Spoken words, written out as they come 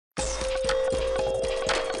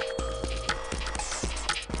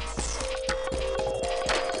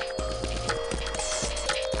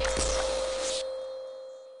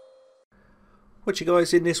Watch you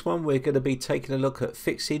guys, in this one we're going to be taking a look at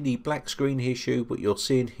fixing the black screen issue what you're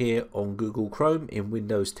seeing here on Google Chrome in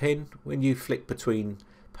Windows 10. When you flick between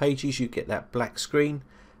pages you get that black screen,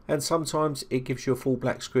 and sometimes it gives you a full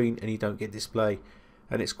black screen and you don't get display,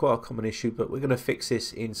 and it's quite a common issue, but we're going to fix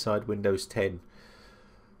this inside Windows 10.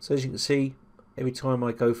 So as you can see, every time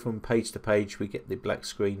I go from page to page we get the black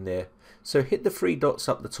screen there. So hit the three dots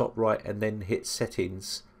up the top right and then hit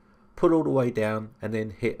settings, pull all the way down and then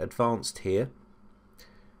hit advanced here.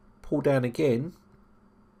 Pull down again,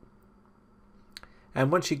 and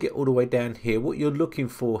once you get all the way down here, what you're looking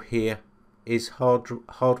for here is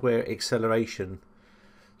hardware acceleration.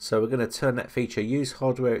 So we're going to turn that feature, use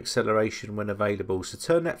hardware acceleration when available. So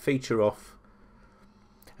turn that feature off,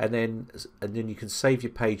 and then you can save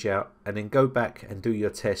your page out and then go back and do your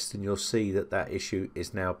test, and you'll see that that issue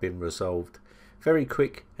is now been resolved. Very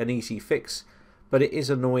quick and easy fix. But it is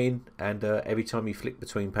annoying, and every time you flick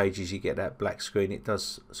between pages you get that black screen. It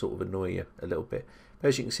does sort of annoy you a little bit. But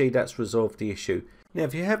as you can see, that's resolved the issue. Now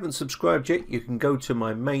if you haven't subscribed yet, you can go to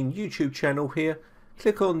my main YouTube channel here,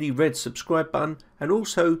 click on the red subscribe button, and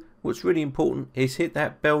also what's really important is hit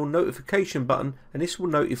that bell notification button, and this will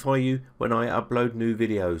notify you when I upload new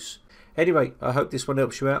videos. Anyway, I hope this one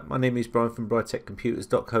helps you out. My name is Brian from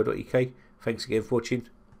briteccomputers.co.uk. Thanks again for watching.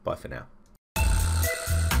 Bye for now.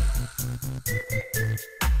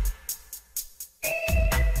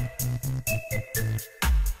 Thank you.